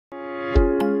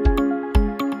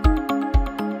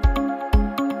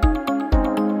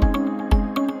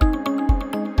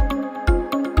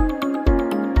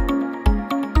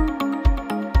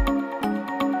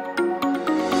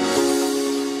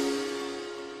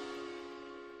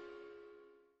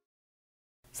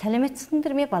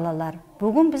Сәлеметсіңдер ме балалар?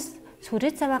 Бүгін біз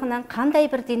сурет сабағынан қандай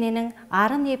бір дененің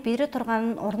ары не бері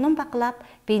тұрғанын орнын бақылап,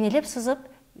 бейнелеп сызып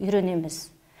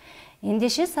үйренеміз.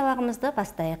 Ендеше сабағымызды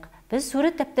бастайық. Біз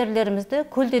сурет дәптерлерімізді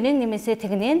көлденең немесе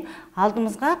тігінен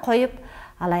алдымызға қойып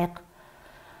алайық.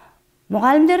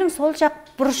 Мұғалімдердің сол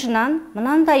жақ бұрышынан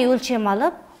мынандай өлшем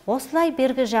алып, осылай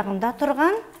бергі жағында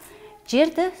тұрған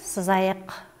жерді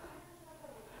сызайық.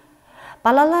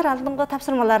 Балалар алдыңғы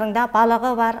тапсырмаларында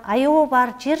балығы бар, аюы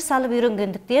бар, жер салып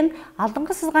үйренгендіктен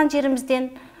алдыңғы сызған жерімізден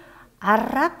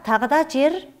арырақ тағы да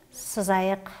жер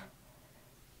сызайық.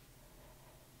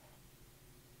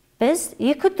 Біз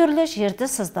екі түрлі жерді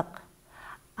сыздық.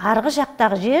 Арғы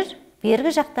жақтағы жер,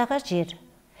 бергі жақтағы жер.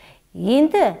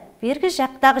 Енді бергі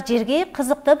жақтағы жерге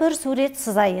қызықты бір сурет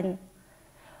сызайын.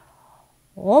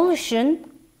 Ол үшін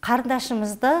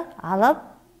қарындашымызды алып,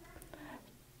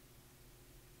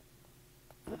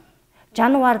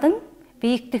 жануардың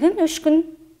биіктігін 3 күн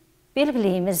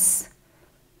белгілейміз.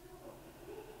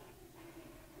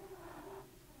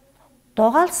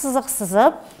 Доғал сызық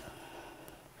сызып,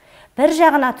 бір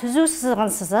жағына түзу сызығын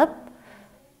сызып,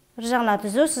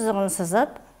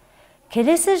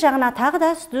 келесі жағына тағы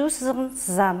да түзу сызығын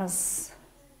сызамыз.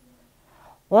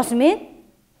 Осымен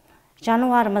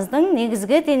жануарымыздың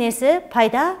негізгі денесі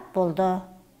пайда болды.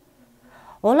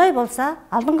 Олай болса,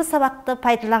 алдыңғы сабақты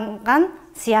пайдаланған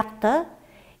сияқты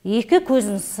екі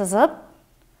көзін сызып,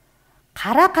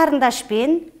 қара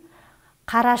қарындашпен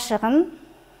қарашығын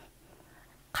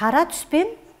қара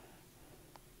түспен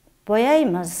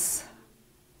бояймыз.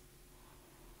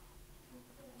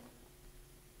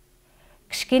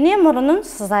 Кішкене мұрынын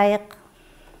сызайық.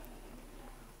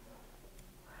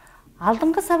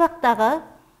 Алдыңғы сабақтағы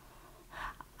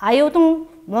аюдың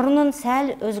мұрынын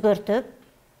сәл өзгертіп,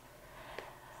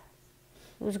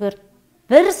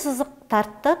 бір сызық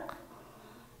тарттық,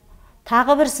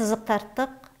 тағы бір сызық тарттық.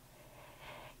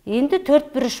 Енді 4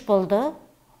 бүріш болды.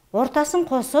 Ортасын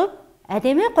қосып,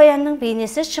 әдемі қоянның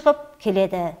бейнесі шығып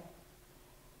келеді.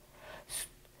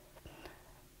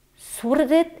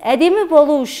 Сурет әдемі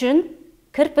болу үшін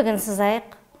кірпігін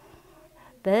сызайық.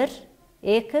 1,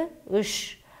 2, 3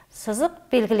 сызық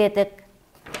белгіледік.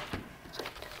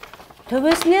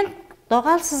 Төбесінен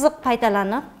доғал сызық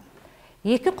пайдаланып,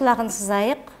 2 құлағын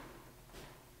сызайық.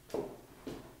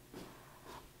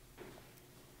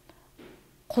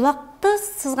 Құлақты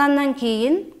сызғаннан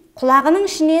кейін құлағының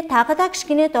ішіне тағы да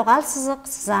кішкене доғал сызық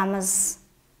сызамыз.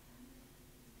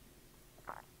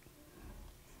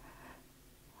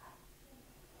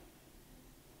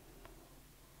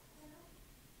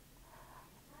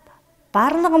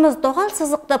 Барлығымыз доғал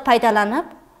сызықты пайдаланып,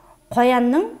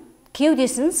 қоянның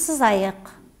кеудесін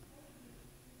сызайық.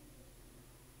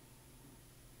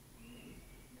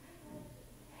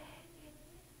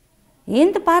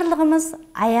 Енді барлығымыз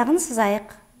аяғын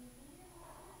сызайық.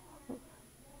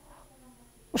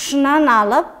 Ұшынан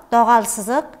алып, доғал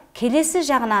сызық, келесі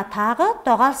жағына тағы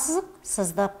доғал сызық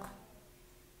сыздық.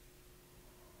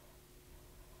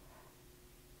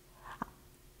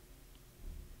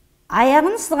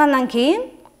 Аяғын сызғаннан кейін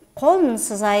қолын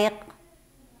сызайық.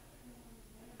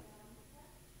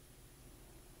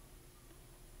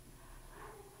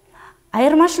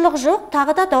 Айырмашылық жоқ,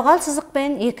 тағы да доғал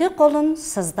сызықпен 2 қолын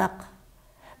сыздық.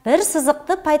 Бір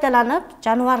сызықты пайдаланып,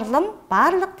 жануардың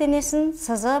барлық денесін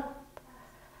сызып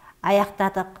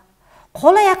аяқтадық.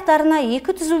 Қол аяқтарына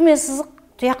 2 түзумен сызық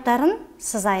тұяқтарын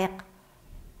сызайық.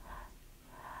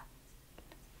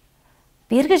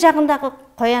 Бергі жағындағы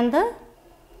қоянды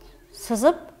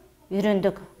сызып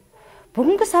үйрендік.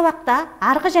 Бүгінгі сабақта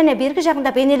арғы және бергі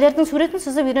жағында бейнелердің суретін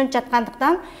сызып үйреніп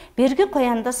жатқандықтан бергі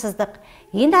қоянды сыздық.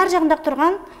 Енді ар жағында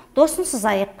тұрған досын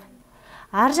сызайық.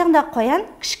 Ар жағында қоян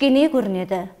кішкене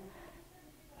көрінеді.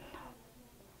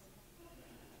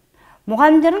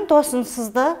 Мұғалімдердің досын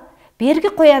сызды.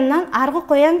 Бергі қояннан арғы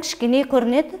қоян кішкене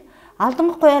көрінеді.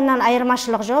 Алдыңғы қояннан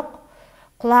айырмашылық жоқ.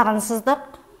 Құлағын сыздық.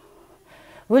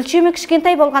 Өлшемі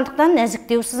кішкентай болғандықтан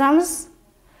нәзіктеу сызамыз.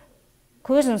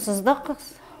 Көзін сыздық.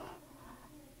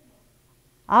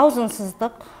 Аузын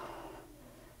сыздық.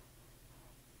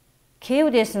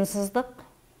 Кеудесін сыздық.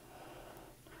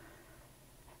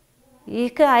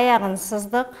 2 аяғын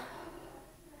сыздық.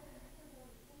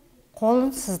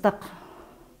 Қолын сыздық.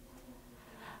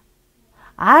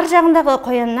 Ар жағындағы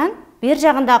қояннан бер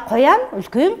жағында қоян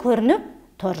үлкен көрініп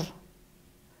тұр.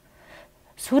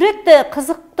 Суретті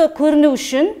қызықты көріну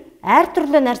үшін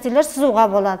әртүрлі нәрселер сызуға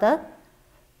болады.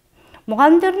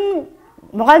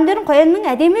 Мұғалімдердің қоянның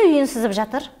әдемі үйін сызып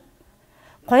жатыр.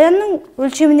 Қоянның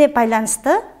өлшеміне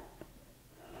байланысты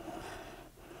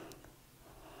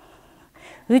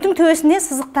үйдің төбесіне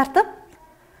сызық тартып,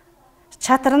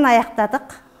 чатырын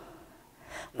аяқтадық.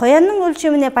 Қоянның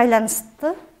өлшеміне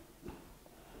байланысты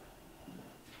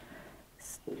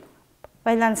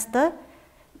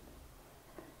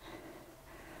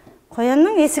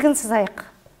қоянның есігін сызайық.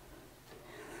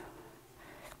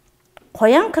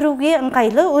 Қоян кіруге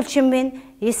ыңғайлы өлшеммен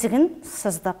есігін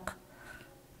сыздық.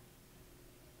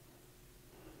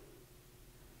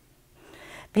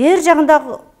 Бер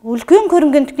жағындағы үлкен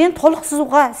көрінгендіктен толық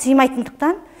сызуға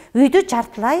сыймайтындықтан үйді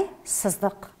жартылай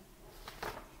сыздық.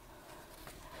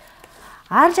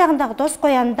 Ар жағындағы дос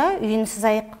қоянда үйін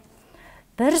сызайық.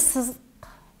 Бір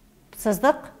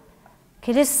сыздық.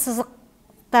 Келесі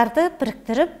сызықтарды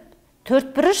біріктіріп,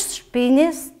 төртбұрыш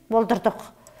бейне болдырдық.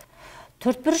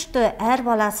 Төртбұрышты әр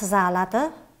бала сыза алады.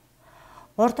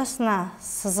 Ортасына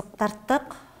сызық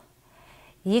тарттық.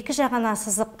 Екі жағына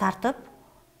сызық тартып,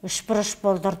 үшбұрыш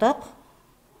болдырдық.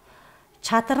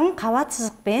 Чатырын қабат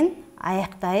сызықпен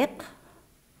аяқтайық.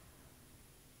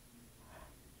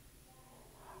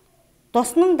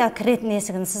 Досының да кіретін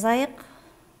есігін сызайық.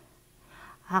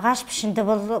 Ағаш пішінді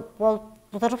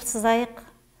болдырып сызайық.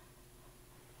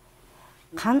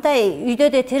 Қандай үйде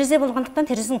де терезе болғандықтан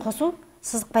терезесін қосу,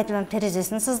 сызық пайдаланып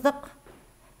терезесін сыздық.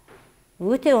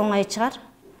 Өте оңай шығар.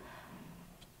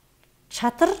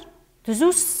 Чатыр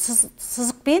түзу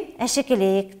сызықпен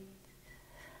әшекелейік.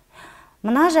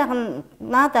 Мына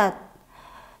жағына да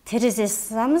терезе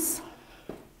сызамыз.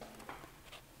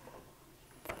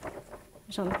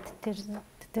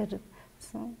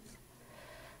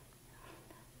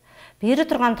 Бері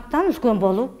тұрғандықтан үлкен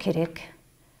болу керек.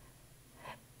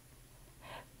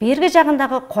 Бергі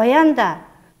жағындағы қоян да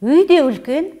үйде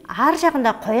үлкен, ар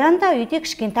жағында қоян да үйде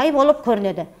кішкентай болып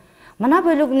көрінеді. Мына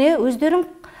бөлігіне өздерің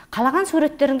қалаған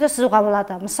суреттеріңді сызуға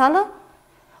болады. Мысалы,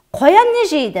 қоян не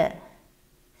жейді?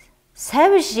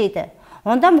 Сәбіз жейді.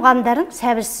 Онда мұғалімдерің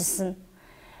сәбіз сызсын.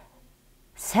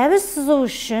 Сәбіз сызу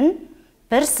үшін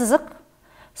бір сыздық.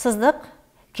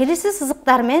 Келесі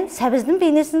сызықтармен сәбіздің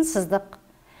бейнесін сыздық.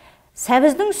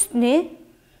 Сәбіздің үстіне,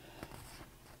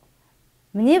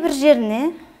 міне бір жеріне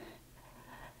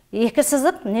екі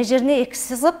сызық, міне жеріне екі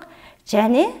сызық,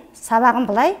 және сабағын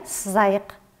былай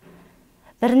сызайық.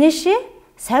 Бірнеше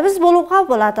сәбіз болуға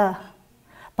болады.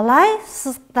 Былай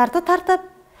сызықтарды тартып,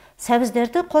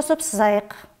 сәбіздерді қосып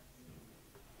сызайық.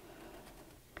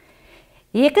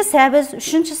 Екі сәбіз,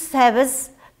 үшінші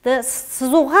сәбізді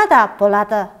сызуға да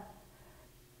болады.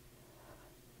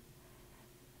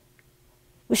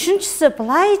 Үшіншісі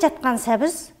былай жатқан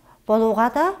сәбіз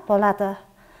болуға да болады.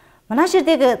 Мына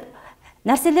жердегі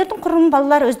нәрселердің құрылымын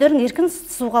балалар өздерің еркін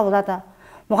сызуға болады.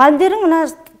 Мұғалімдерің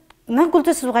мына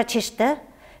гүлді сызуға шешті.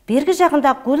 Бергі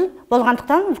жағында гүл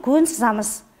болғандықтан үлкен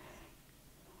сызамыз.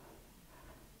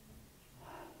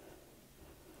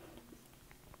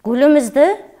 Гүлімізді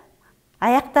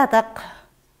аяқтадық.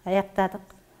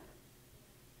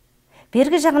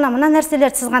 Бергі жағына мына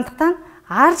нәрселер сызғандықтан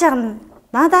ар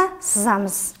жағына да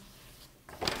сызамыз.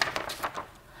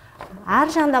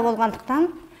 Ар жағында болғандықтан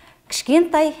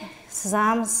кішкентай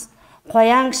сызамыз.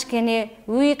 Қоян кішкене,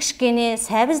 үй кішкене,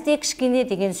 сәбіз де кішкене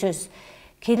деген сөз.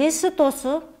 Келесі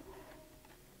досы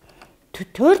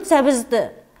төрт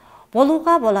сәбізді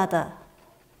болуға болады.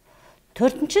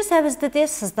 Төртінші сәбізді де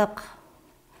сыздық.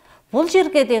 Бұл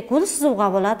жерге де гүл сызуға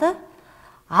болады.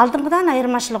 Алдыңғыдан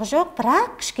айырмашылығы жоқ,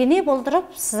 бірақ кішкене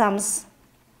болдырып сызамыз.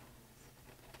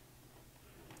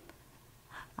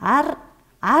 Ар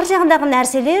жағындағы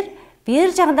нәрселер,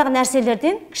 бер жағындағы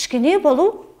нәрселерден кішкене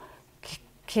болу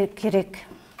керек.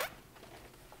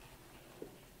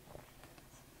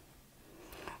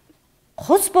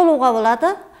 Құс болуға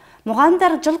болады.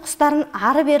 Мұғалімдер жыл құстарын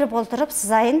ары бері болдырып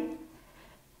сызайын.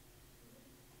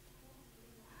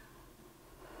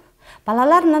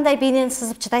 Балалар мынандай бейнені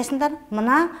сызып шыдайсыңдар.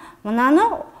 Мынаны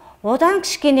одан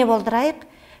кішкене болдырайық.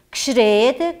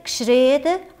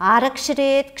 Кішірейді, ары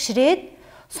кішірейді.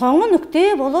 Соңы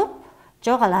нүкте болып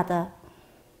жоғалады.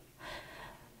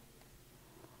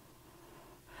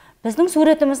 Біздің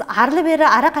суретіміз арлы-бері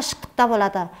ара қашықтықта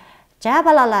болады. Жа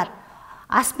балалар,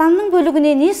 аспанның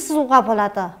бөлігіне не сызуға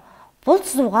болады? Бұлт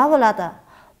сызуға болады.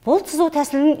 Бұлт сызу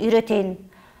тәсілін үйретейін.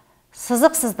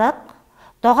 Сызық сыздық,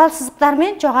 доғал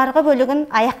сызықтармен жоғарғы бөлігін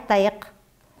аяқтайық.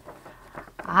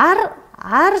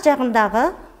 Ар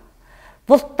жағындағы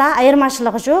бұлтта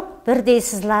айырмашылығы жоқ, бірдей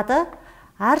сызылады.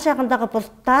 Ар жағындағы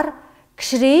бұлттар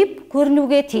кішірейіп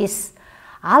көрінуге тиіс.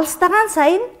 Алыстаған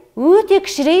сайын өте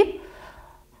кішірейіп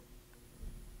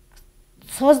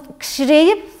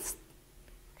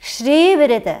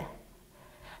береді.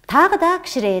 Тағы да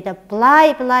кішірейді.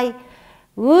 Бұлай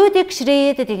өте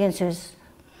кішірейді деген сөз.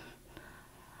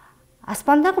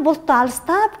 Аспандағы бұлтты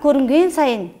алыстап көрінген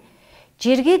сайын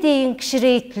жерге дейін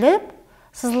кішірейтіліп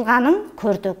сызылғанын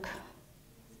көрдік.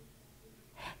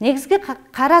 Негізгі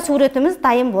қара суретіміз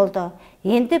дайын болды.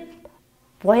 Енді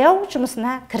бояу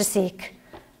жұмысына кірісейік.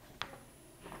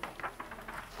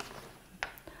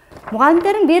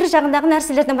 Мұғалімдердің бері жағындағы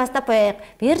нәрселерден бастап бояйық.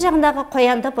 Бері жағындағы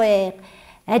қоянды бояйық.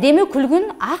 Әдемі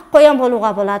күлгін ақ қоян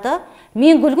болуға болады.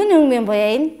 Мен күлгін өңмен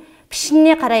бояйын.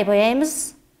 Пішініне қарай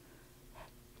бояймыз.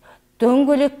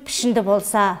 Дөңгелек пішінді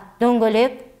болса,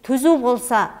 дөңгелек, түзу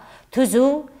болса,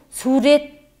 түзу,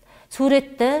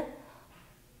 суретті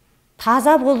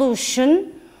таза болу үшін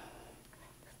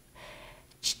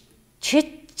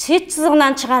шет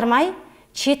сызығынан шығармай,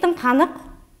 шетін қанық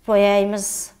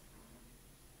бояймыз.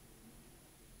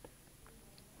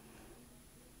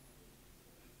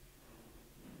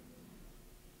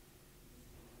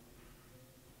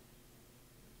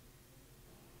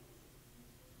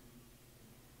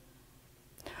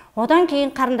 Одан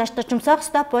кейін қарындашты жұмсақ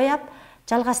ұстап бояп,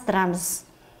 жалғастырамыз.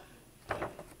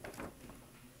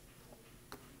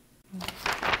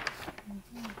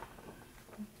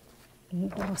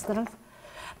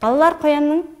 Балалар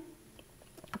қоянның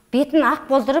бетін ақ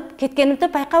болдырып,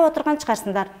 кеткенімді байқап отырған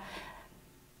шығарсыңдар.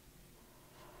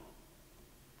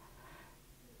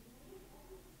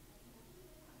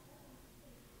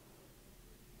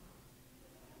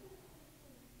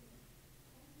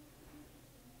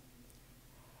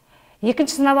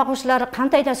 Екінші сынып оқушылары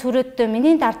қандай да суретті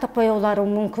менен де артық бояулары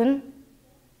мүмкін.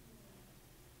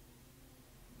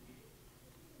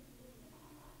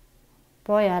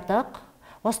 Боядық.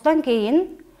 Осыдан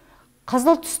кейін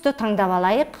қызыл түсті таңдап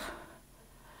алайық.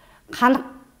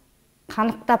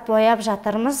 Қанықтап бояп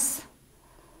жатырмыз.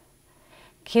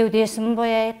 Кеудесін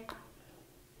бояйық.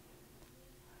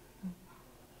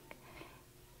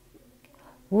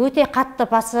 Өте қатты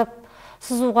басып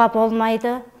сызуға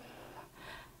болмайды.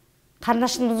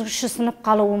 Қарындаштың күші сынып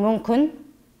қалуы мүмкін.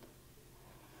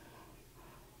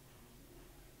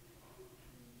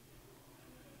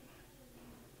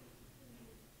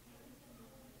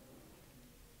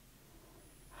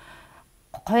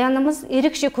 Қоянымыз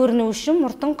ерекше көріну үшін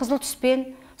мұртын қызыл түспен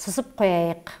сызып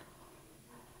қояйық.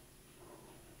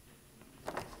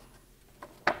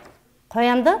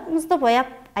 Қояндымызды бояп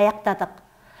аяқтадық.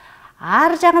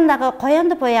 Ар жағындағы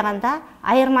қоянды бояғанда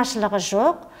айырмашылығы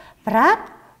жоқ, бірақ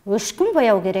өшкін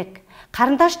бояу керек.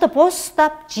 Қарындашты бос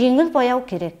ұстап, жеңіл бояу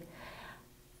керек.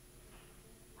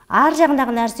 Ар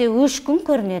жағындағы нәрсе өшкін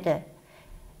көрінеді.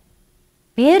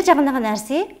 Бер жағындағы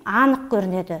нәрсе анық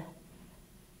көрінеді.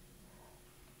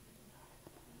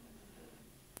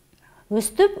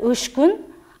 Өстіп, өшкін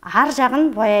ар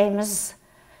жағын бояймыз.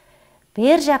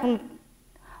 Бер жағын,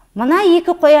 мына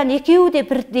екі қоян екеуі де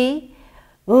бірдей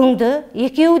өңді,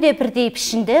 екеуі де бірдей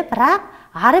пішінді, бірақ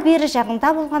ары бері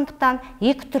жағында болғандықтан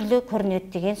екі түрлі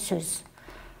көрінеді деген сөз.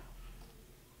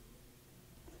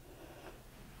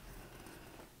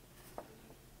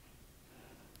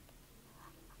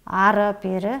 Ары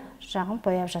бері жағын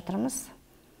бояп жатырмыз.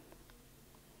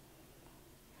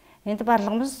 Енді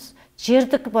барлығымыз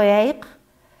жердік бояйық.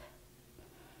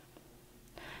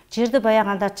 Жерді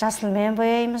бояғанда жасылмен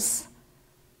бояймыз.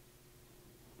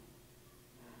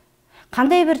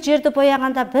 Қандай бір жерді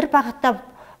бояғанда бір бағытта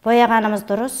бояғанымыз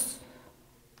дұрыс.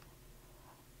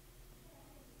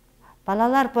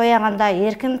 Балалар бояғанда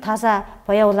еркін таза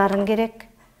бояуларын керек.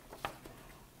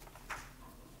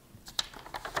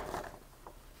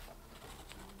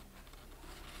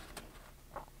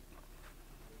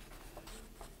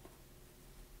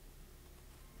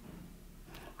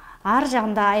 Ар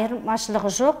жағында айырмашылығы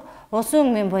жоқ, осы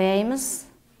өңмен бояймыз.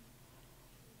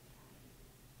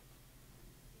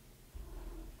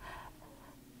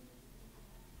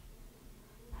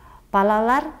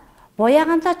 Балалар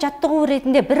бояғанда жаттығу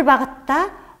ретінде бір бағытта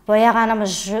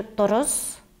бояғанымыз дұрыс.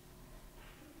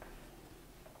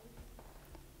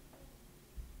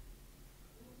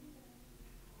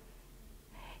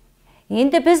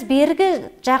 Енді біз бергі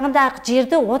жағындағы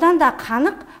жерді одан да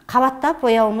қанық қабаттап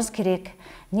бояуымыз керек.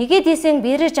 Неге десең,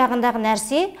 бері жағындағы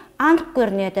нәрсе анық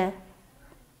көрінеді.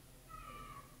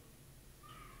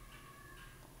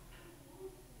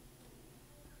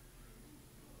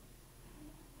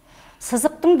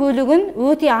 Сызықтың бөлігін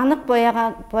өте анық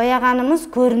бояғанымыз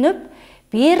көрініп,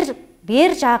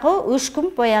 бер жағы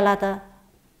өшкін боялады.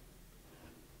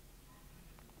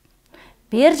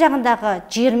 Бер жағындағы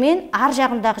жермен ар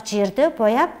жағындағы жерді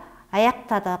бояп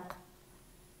аяқтадық.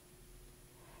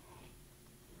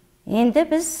 Енді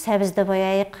біз сәбізді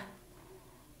бояйық.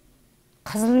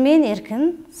 Қызылмен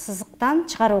еркін сызықтан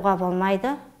шығаруға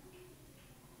болмайды.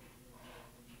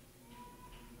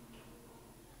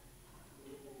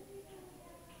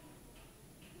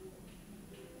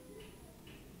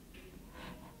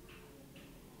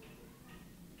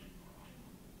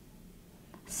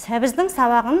 Сәбіздің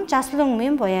сабағын жасыл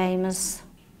өңмен бояймыз.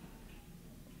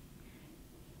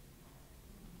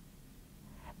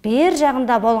 Бер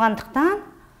жағында болғандықтан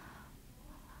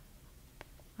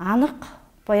анық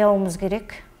бояуымыз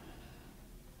керек.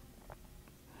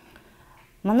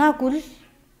 Мына гүл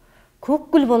көк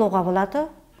гүл болуға болады.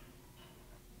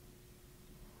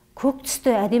 Көк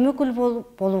түсті әдемі гүл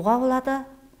болуға болады.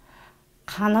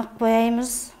 Қанық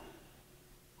бояймыз.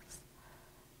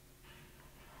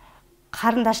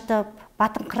 Қарындашты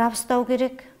батыңқырап ұстау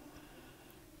керек.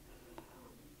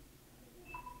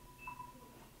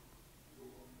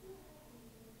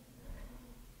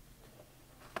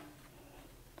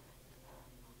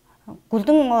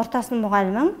 Гүлдің ортасын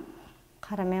мұғалімім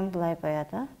қарамен бұлай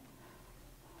бояды.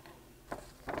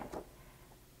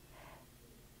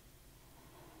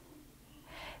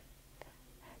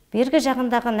 Бергі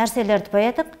жағындағы нәрселерді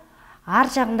боядық, ар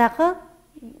жағындағы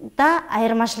да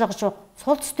айырмашылық жоқ.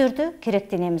 Сол түстерді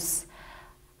керектенеміз.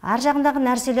 Ар жағындағы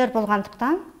нәрселер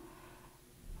болғандықтан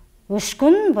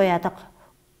өшкін боядық.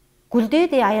 Гүлде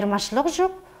де айырмашылық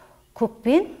жоқ,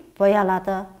 көкпен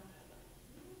боялады.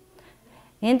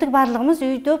 Ендігі барлығымыз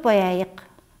үйді бояйық.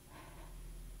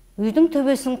 Үйдің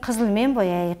төбесін қызылмен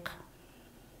бояйық.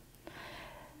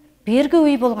 Бергі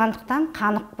үй болғандықтан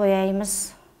қанық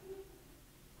бояймыз.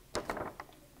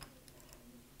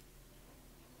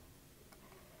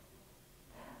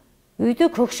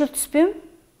 Үйді көкшіл түспен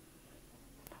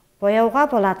бояуға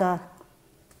болады.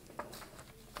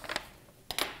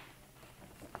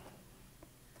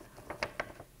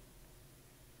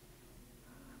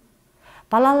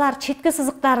 Балалар четкі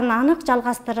сызықтарын анық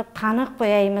жалғастырып, қанық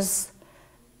бояймыз.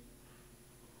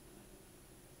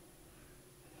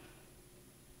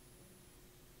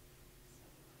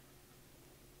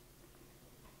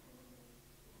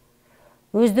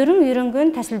 Өздерің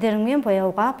үйренген тәсілдеріңмен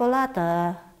бояуға болады.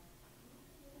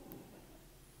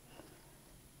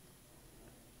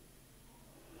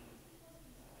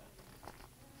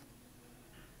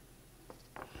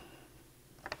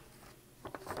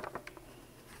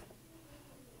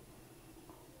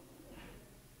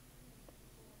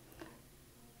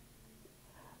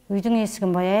 Үйдің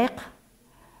есігін бояйық.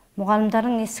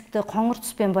 Мұғалімдердің есікті қоңыр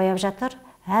түспен бояп жатыр.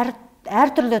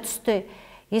 Әр түрлі түсті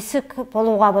есік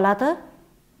болуға болады.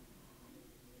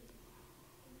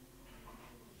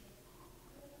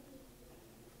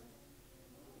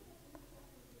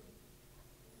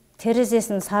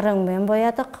 Терезесін сары өңмен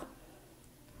боядық.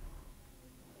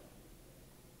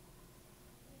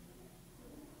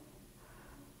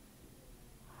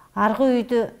 Арғы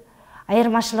үйді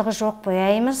айырмашылығы жоқ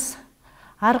бояймыз.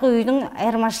 Арғы үйдің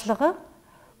айырмашылығы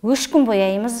өшкін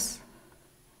бояймыз.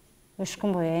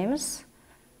 Өшкін бояймыз.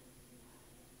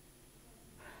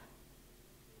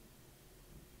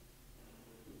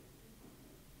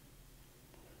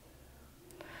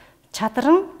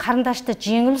 Чатырын қарындашты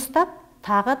жеңіл ұстап,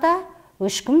 тағы да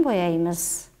өшкін бояймыз.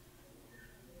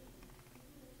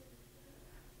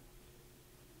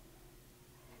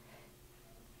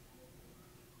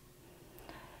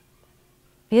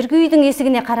 Бергі үйдің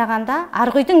есігіне қарағанда,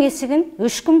 арғы үйдің есігін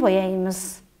өшкін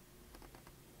бояймыз.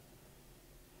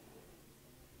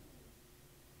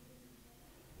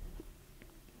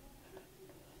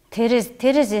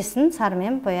 Терезесін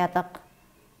сарымен боядық.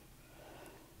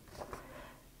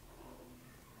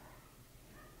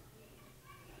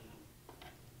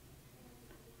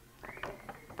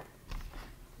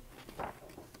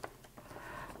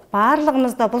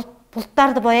 Барлығымызда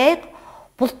бұлттарды бояйық.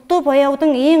 Бұлтты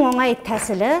бояудың ең оңай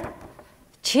тәсілі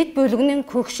чет бөлігінен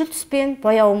көкшіл түспен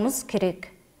бояуымыз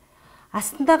керек.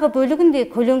 Астындағы бөлігінде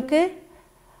көлеңке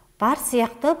бар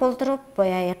сияқты болдырып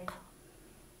бояйық.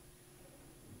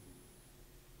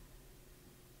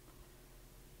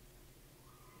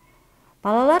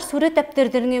 Балалар сурет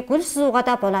дәптердеріне гүл сызуға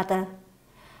да болады.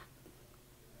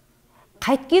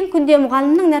 Қайткен күнде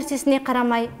мұғалімнің нәрсесіне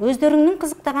қарамай, өздеріңнің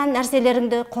қызықтаған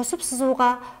нәрселеріңді қосып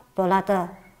сызуға болады.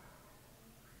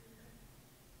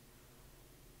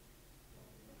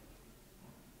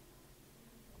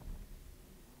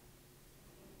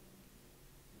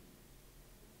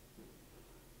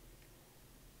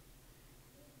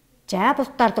 Жа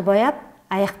бұлттарды бояп,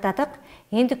 аяқтадық.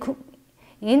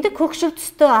 Енді көкшіл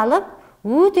түсті алып,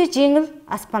 өте жеңіл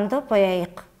аспанды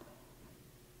бояйық.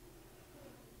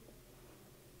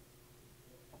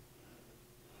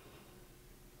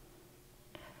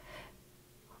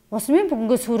 Осымен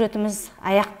бүгінгі суретіміз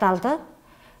аяқталды.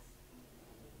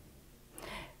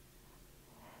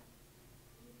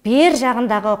 Бер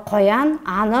жағындағы қоян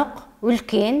анық,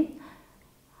 үлкен,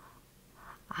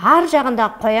 ар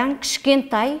жағындағы қоян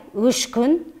кішкентай,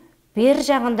 өшкін, бер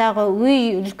жағындағы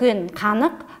үй үлкен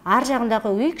қанық, ар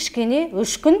жағындағы үй кішкене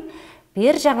өшкін,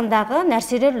 бер жағындағы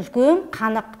нәрселер үлкен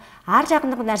қанық, ар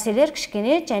жағындағы нәрселер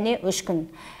кішкене және өшкін.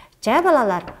 Жа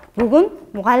балалар, бүгін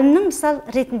мұғалімнің мысал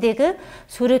ретіндегі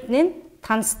суретінен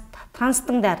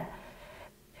таныстыңдар.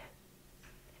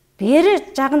 Бері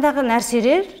жағындағы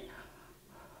нәрселер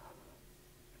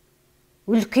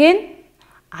үлкен,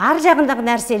 ар жағындағы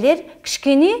нәрселер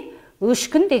кішкене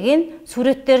өшкін деген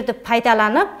суреттерді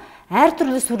пайдаланып,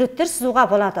 әртүрлі суреттер сызуға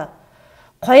болады.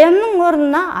 Қоянның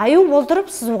орнына аю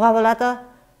болдырып сызуға болады.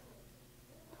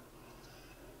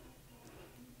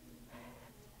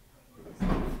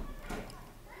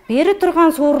 Бері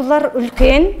тұрған сорлар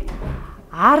үлкен,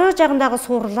 ары жағындағы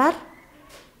сорлар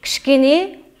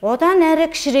кішкене, одан әрі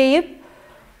кішірейіп,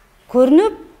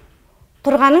 көрініп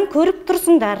тұрғанын көріп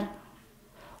тұрсыңдар.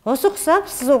 Осы ұқсап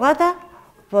сызуға да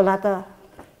болады.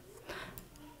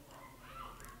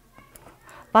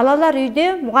 Балалар үйде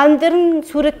мұғалімдердің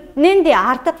суретінен де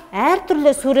артық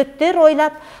әртүрлі суреттер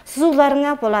ойлап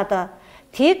сызуларыңа болады.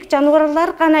 Тек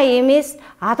жануарлар ғана емес,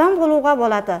 адам болуға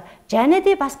болады, және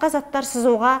де басқа заттар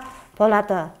сызуға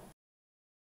болады.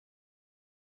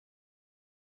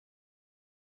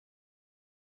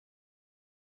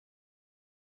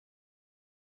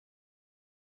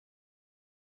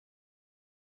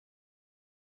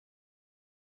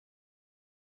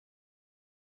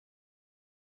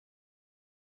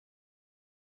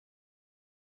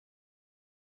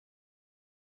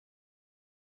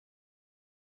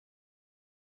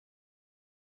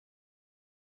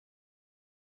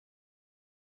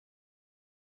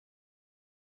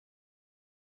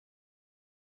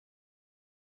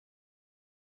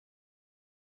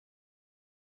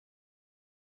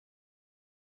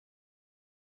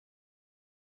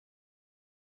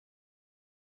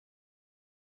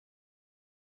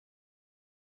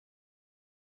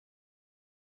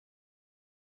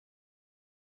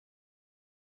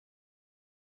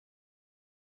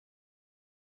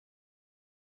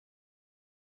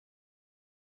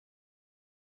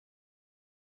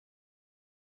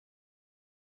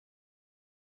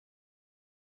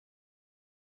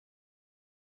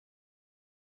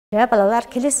 Балалар,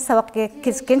 келесі сабаққа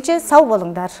кездескенше сау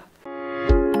болыңдар.